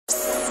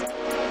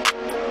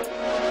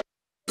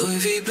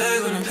Louis V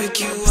bag when I pick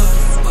you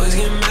up. Boys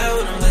get mad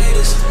when I'm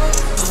latest. I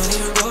don't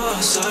even go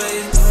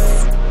outside.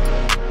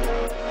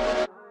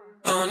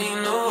 I don't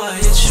even know why I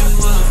hit you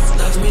up.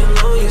 Left me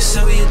alone, you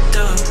said we a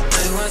dub.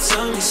 Now you wanna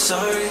tell me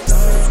sorry.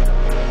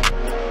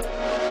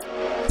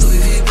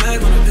 Louis V bag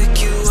when I pick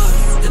you up.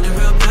 And the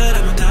real bad,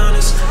 I'm a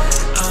downest.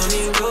 I don't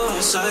even go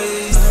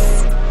outside.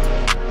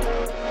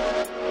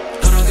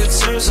 I don't get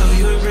terms, so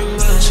you ain't bring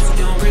much.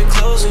 You don't bring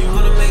clothes and you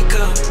wanna make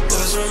up.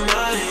 Boys run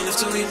mine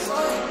after we.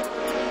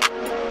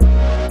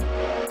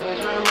 Boys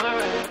run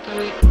mine after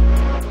we.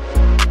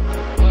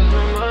 Boys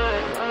run mine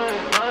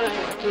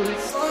after we.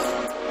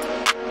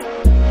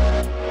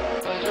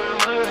 Boys run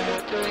mine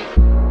after we.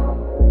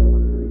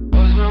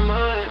 Boys run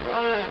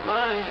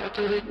mine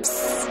after we.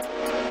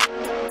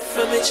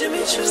 From a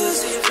Jimmy Choo's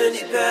to your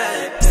Fendi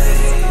bag,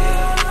 babe.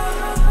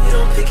 You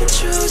don't pick and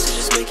choose, they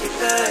just make you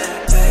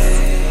bad,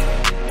 babe.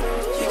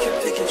 You can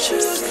pick and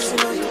choose, cause you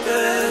know you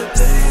bad,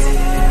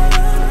 babe.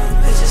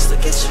 They just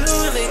look at you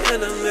and they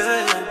end up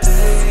mad,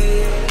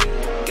 babe.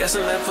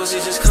 Guessing that pussy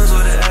just comes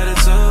with an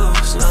attitude.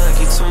 It's not like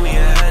you told me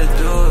I had to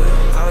do it.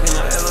 How can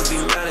I ever be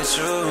mad at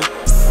you?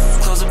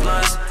 Close the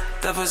blinds,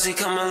 that pussy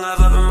come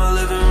alive up in my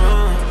living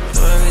room.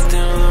 Do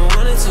everything I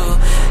wanted to,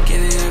 give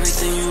you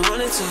everything you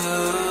wanted to.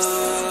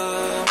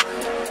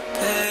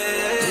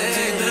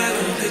 Hey, back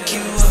when I pick you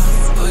up.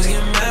 Boys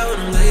get mad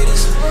when I'm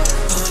latest.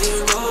 I don't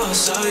even go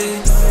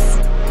outside.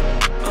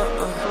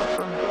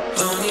 I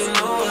don't even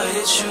know why I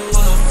hit you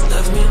up.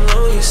 Left me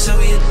alone, you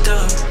said we a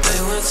dub. Now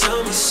you wanna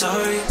tell me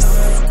sorry.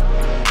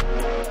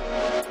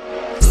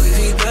 Louis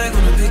V bag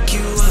when I pick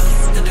you up.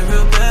 And the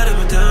real bad, I'm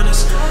a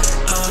downest.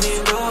 I don't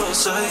even go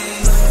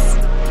outside.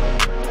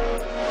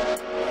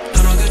 I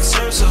don't get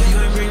terms, so you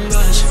ain't bring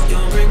much. You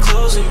don't bring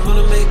clothes and you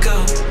wanna make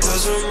up.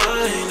 Boys run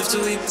mine after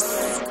we.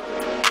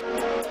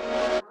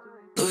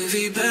 Louis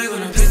V bag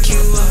when I pick you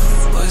up.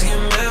 Boys get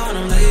mad when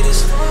I'm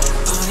latest. I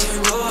don't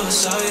even go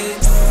outside.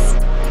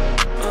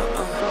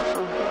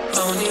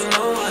 I don't even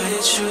know why I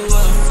hit you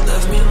up.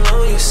 Left me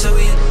alone, you said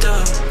we a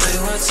dub. Now you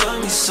wanna tell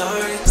me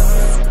sorry.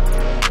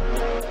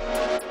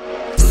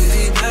 Louis V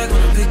bag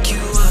when I pick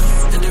you up.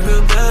 And the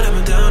real bad, I'm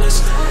a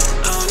downest. I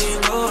don't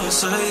even go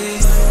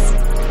outside.